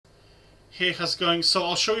Hey, how's it going? So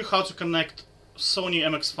I'll show you how to connect Sony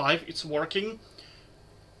MX5. It's working.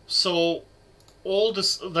 So all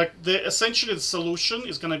this, like essentially the solution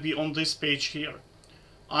is going to be on this page here.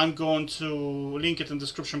 I'm going to link it in the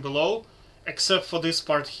description below, except for this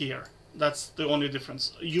part here. That's the only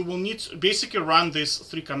difference. You will need to basically run these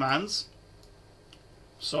 3 commands.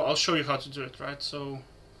 So I'll show you how to do it, right? So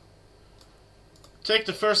take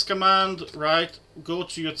the first command, right? Go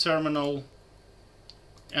to your terminal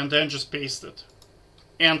and then just paste it.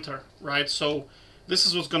 Enter, right? So this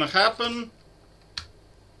is what's going to happen.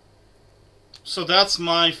 So that's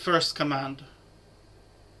my first command.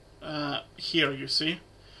 Here, you see.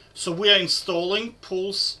 So we are installing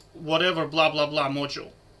pulse whatever blah blah blah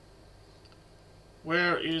module.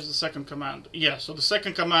 Where is the second command? Yeah, so the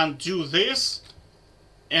second command, do this,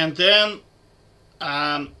 and then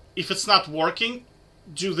if it's not working,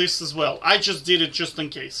 do this as well. I just did it just in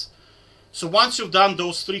case. So once you've done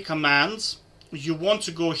those 3 commands, you want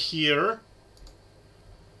to go here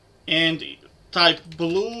and type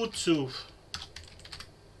Bluetooth.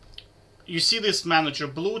 You see this manager,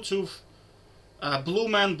 Bluetooth,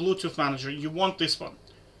 Blueman Bluetooth Manager. You want this one.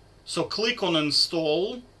 So click on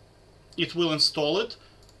install. It will install it.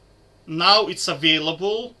 Now it's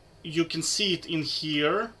available. You can see it in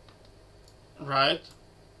here, right?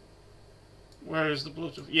 Where is the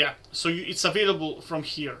Bluetooth? Yeah, so it's available from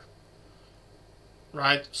here,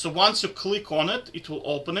 right? So once you click on it, it will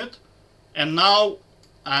open it. And now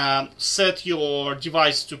set your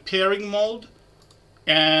device to pairing mode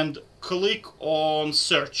and click on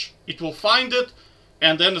search. It will find it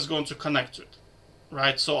and then it's going to connect to it,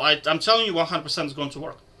 right? So I'm telling you 100% it's going to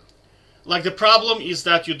work. Like the problem is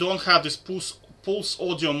that you don't have this pulse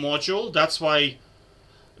audio module. That's why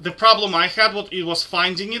the problem I had, it was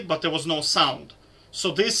finding it, but there was no sound.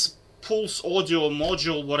 So this pulse audio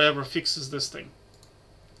module, whatever, fixes this thing.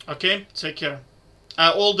 Okay, take care.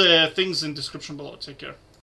 All the things in description below. Take care.